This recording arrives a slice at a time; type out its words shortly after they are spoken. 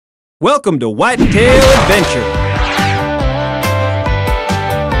Welcome to Whitetail Adventure.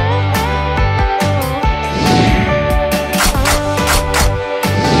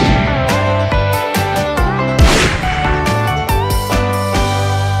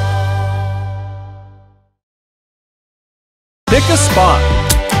 Pick a spot.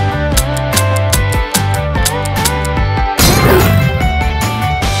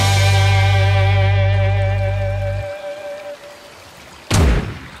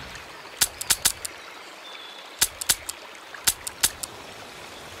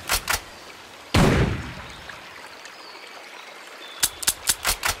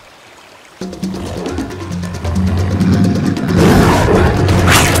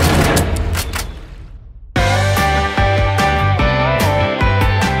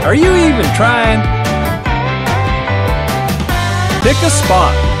 Are you even trying? Pick a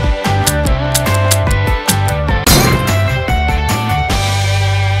spot.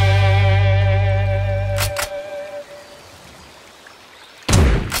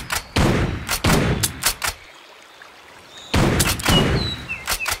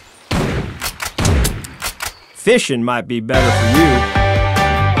 Fishing might be better for you.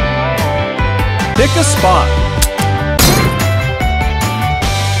 Pick a spot.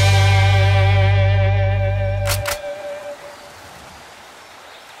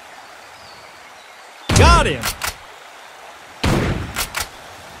 Got him!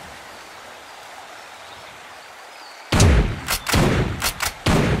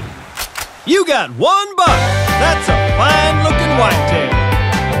 You got one buck! That's a fine-looking whitetail.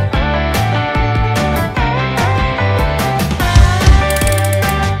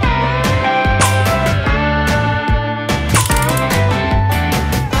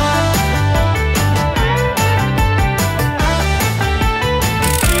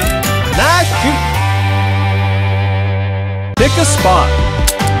 Nice shoot! Pick a spot.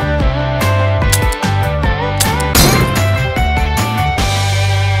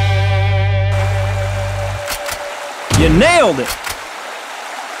 You nailed it.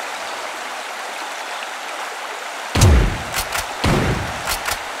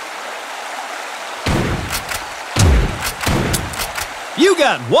 You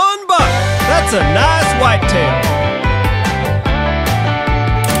got one buck. That's a nice whitetail.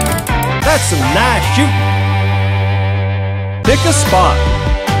 That's some nice shooting. Pick a spot.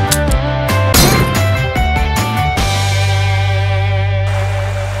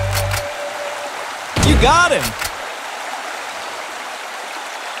 You got him.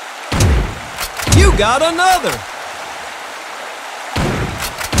 You got another.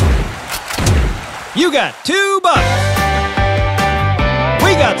 You got two bucks.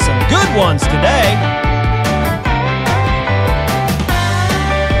 We got some good ones today.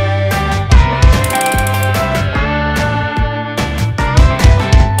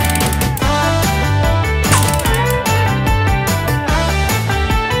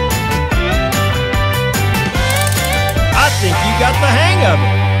 I think you got the hang of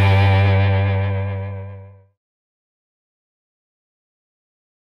it.